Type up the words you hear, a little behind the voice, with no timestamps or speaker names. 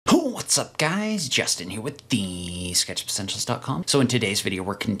What's up guys, Justin here with TheSketchUpEssentials.com. So in today's video,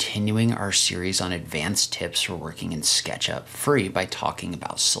 we're continuing our series on advanced tips for working in SketchUp free by talking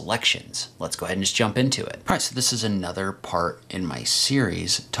about selections. Let's go ahead and just jump into it. All right, so this is another part in my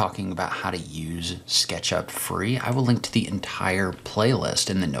series talking about how to use SketchUp free. I will link to the entire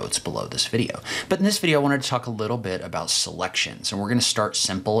playlist in the notes below this video. But in this video, I wanted to talk a little bit about selections, and we're gonna start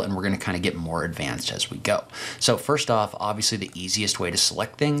simple and we're gonna kind of get more advanced as we go. So first off, obviously the easiest way to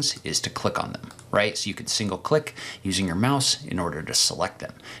select things is to click on them, right? So you can single click using your mouse in order to select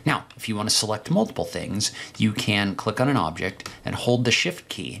them. Now, if you want to select multiple things, you can click on an object and hold the shift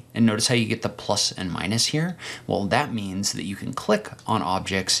key, and notice how you get the plus and minus here. Well, that means that you can click on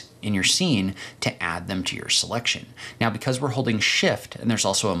objects in your scene to add them to your selection. Now, because we're holding shift and there's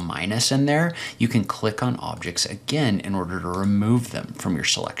also a minus in there, you can click on objects again in order to remove them from your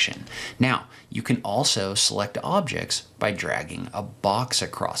selection. Now, you can also select objects by dragging a box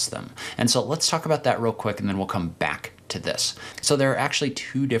across them. And so let's talk about that real quick and then we'll come back to this. So there are actually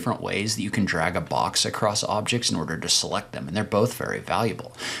two different ways that you can drag a box across objects in order to select them, and they're both very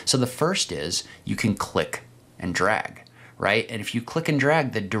valuable. So the first is you can click and drag, right? And if you click and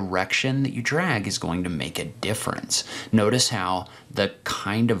drag, the direction that you drag is going to make a difference. Notice how the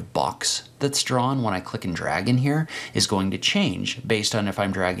kind of box that's drawn when I click and drag in here is going to change based on if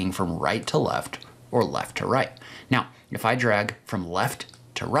I'm dragging from right to left or left to right. Now, if I drag from left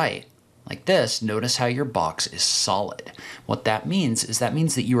to right, like this, notice how your box is solid. What that means is that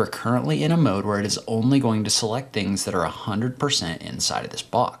you are currently in a mode where it is only going to select things that are 100% inside of this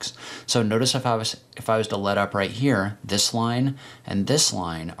box. So notice if I was to let up right here, this line and this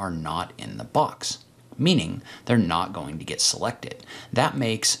line are not in the box, meaning they're not going to get selected. That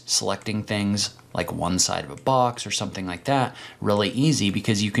makes selecting things like one side of a box or something like that really easy,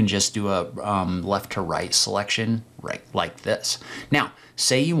 because you can just do a left to right selection right like this. Now,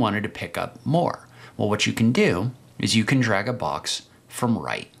 say you wanted to pick up more. Well, what you can do is you can drag a box from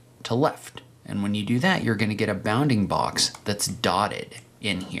right to left. And when you do that, you're going to get a bounding box that's dotted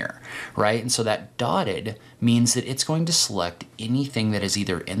in here, right? And so that dotted means that it's going to select anything that is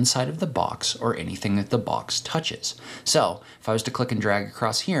either inside of the box or anything that the box touches. So if I was to click and drag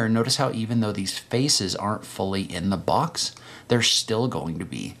across here, notice how even though these faces aren't fully in the box, they're still going to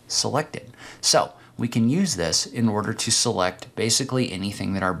be selected. So we can use this in order to select basically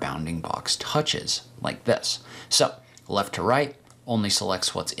anything that our bounding box touches, like this. So left to right only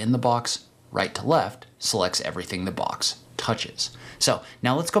selects what's in the box, right to left selects everything the box touches. So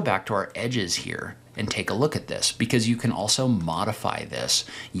now let's go back to our edges here and take a look at this, because you can also modify this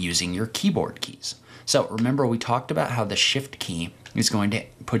using your keyboard keys. So remember, we talked about how the shift key is going to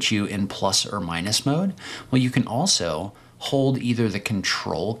put you in plus or minus mode. Well, you can also hold either the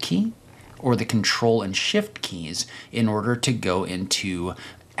control key or the control and shift keys in order to go into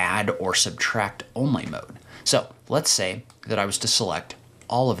add or subtract only mode. So let's say that I was to select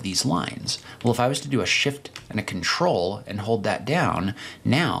all of these lines. Well, if I was to do a shift and a control and hold that down,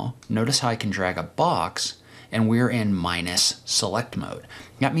 now notice how I can drag a box and we're in minus select mode.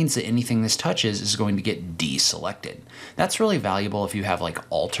 That means that anything this touches is going to get deselected. That's really valuable if you have like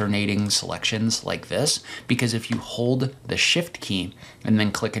alternating selections like this, because if you hold the shift key and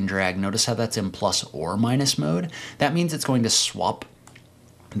then click and drag, notice how that's in plus or minus mode. That means it's going to swap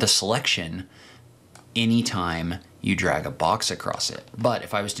the selection anytime you drag a box across it. But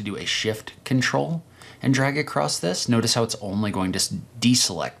if I was to do a shift control and drag across this, notice how it's only going to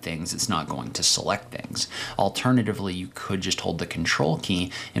deselect things, it's not going to select things. Alternatively, you could just hold the control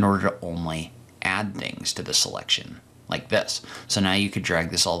key in order to only add things to the selection, like this. So now you could drag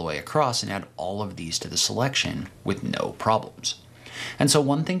this all the way across and add all of these to the selection with no problems. And so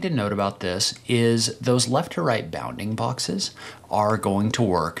one thing to note about this is those left to right bounding boxes are going to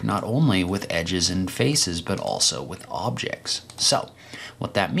work not only with edges and faces, but also with objects. So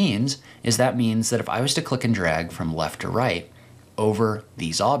what that means is that if I was to click and drag from left to right over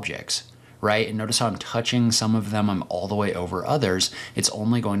these objects, right, and notice how I'm touching some of them, I'm all the way over others, it's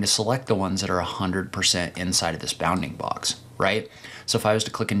only going to select the ones that are 100% inside of this bounding box, right? So if I was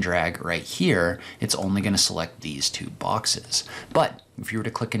to click and drag right here, it's only going to select these two boxes. But if you were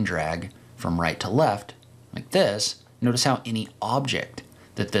to click and drag from right to left, like this, notice how any object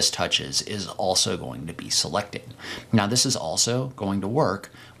that this touches is also going to be selected. Now this is also going to work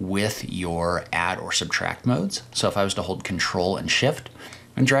with your add or subtract modes. So if I was to hold Control and Shift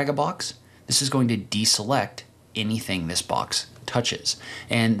and drag a box, this is going to deselect anything this box touches.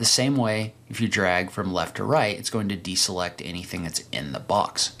 And the same way, if you drag from left to right, it's going to deselect anything that's in the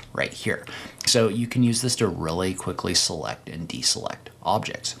box right here. So you can use this to really quickly select and deselect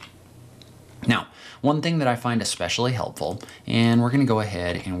objects. Now, one thing that I find especially helpful, and we're gonna go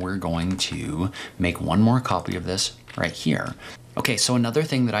ahead and we're going to make one more copy of this right here. Okay, so another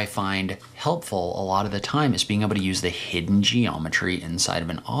thing that I find helpful a lot of the time is being able to use the hidden geometry inside of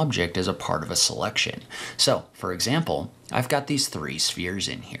an object as a part of a selection. So, for example, I've got these 3 spheres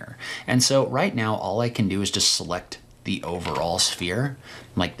in here. And so right now, all I can do is just select the overall sphere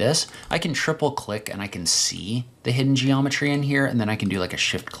like this. I can triple click and I can see the hidden geometry in here, and then I can do like a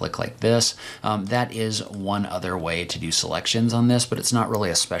shift click like this. That is one other way to do selections on this, but it's not really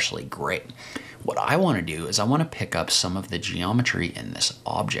especially great. What I want to do is I want to pick up some of the geometry in this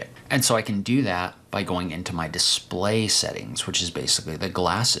object. And so I can do that by going into my display settings, which is basically the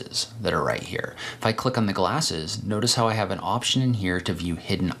glasses that are right here. If I click on the glasses, notice how I have an option in here to view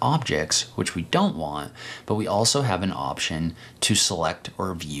hidden objects, which we don't want, but we also have an option to select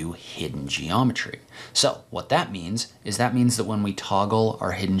or view hidden geometry. So what that means is that when we toggle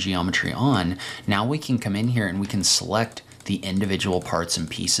our hidden geometry on, now we can come in here and we can select the individual parts and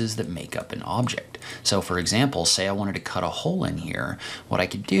pieces that make up an object. So for example, say I wanted to cut a hole in here, what I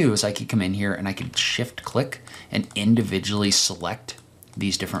could do is I could come in here and I could shift click and individually select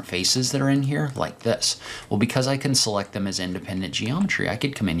these different faces that are in here like this. Well, because I can select them as independent geometry, I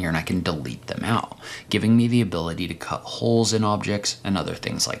could come in here and I can delete them out, giving me the ability to cut holes in objects and other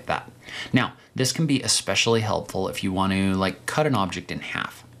things like that. Now, this can be especially helpful if you want to like cut an object in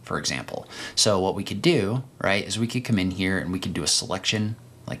half, for example. So what we could do, right, is we could come in here and we could do a selection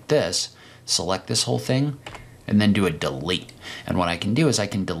like this, select this whole thing, and then do a delete. And what I can do is I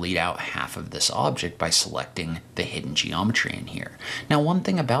can delete out half of this object by selecting the hidden geometry in here. Now, one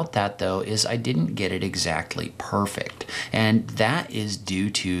thing about that though is I didn't get it exactly perfect. And that is due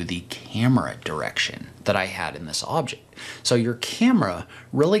to the camera direction that I had in this object. So your camera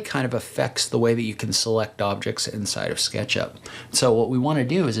really kind of affects the way that you can select objects inside of SketchUp. So what we want to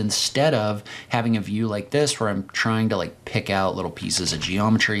do is instead of having a view like this where I'm trying to like pick out little pieces of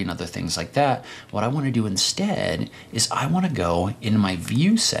geometry and other things like that, what I want to do instead is I want to go into my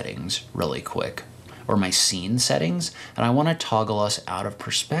view settings really quick, or my scene settings, and I want to toggle us out of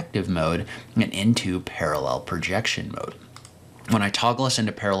perspective mode and into parallel projection mode. When I toggle us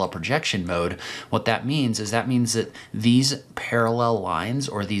into parallel projection mode, what that means is that these parallel lines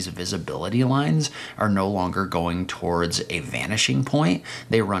or these visibility lines are no longer going towards a vanishing point.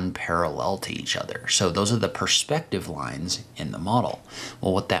 They run parallel to each other. So those are the perspective lines in the model.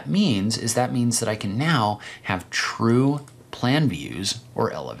 Well, what that means is that I can now have true plan views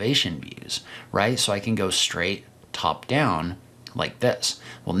or elevation views, right? So I can go straight top down like this.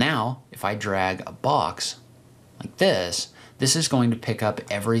 Well, now if I drag a box like this is going to pick up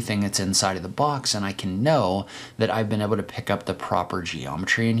everything that's inside of the box, and I can know that I've been able to pick up the proper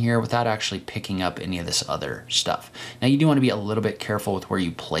geometry in here without actually picking up any of this other stuff. Now you do want to be a little bit careful with where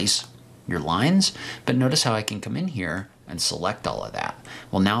you place your lines, but notice how I can come in here and select all of that.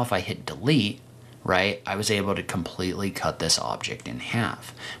 Well, now if I hit delete, right, I was able to completely cut this object in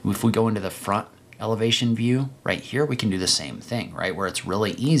half. If we go into the front elevation view right here, we can do the same thing, right? Where it's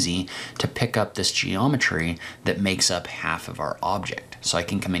really easy to pick up this geometry that makes up half of our object. So I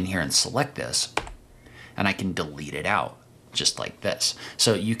can come in here and select this and I can delete it out just like this.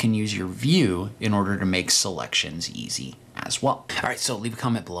 So you can use your view in order to make selections easy as well. All right, so leave a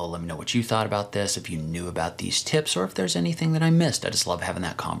comment below. Let me know what you thought about this, if you knew about these tips, or if there's anything that I missed. I just love having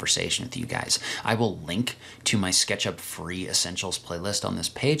that conversation with you guys. I will link to my SketchUp free essentials playlist on this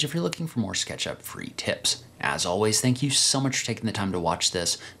page if you're looking for more SketchUp free tips. As always, thank you so much for taking the time to watch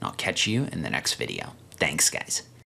this, and I'll catch you in the next video. Thanks, guys.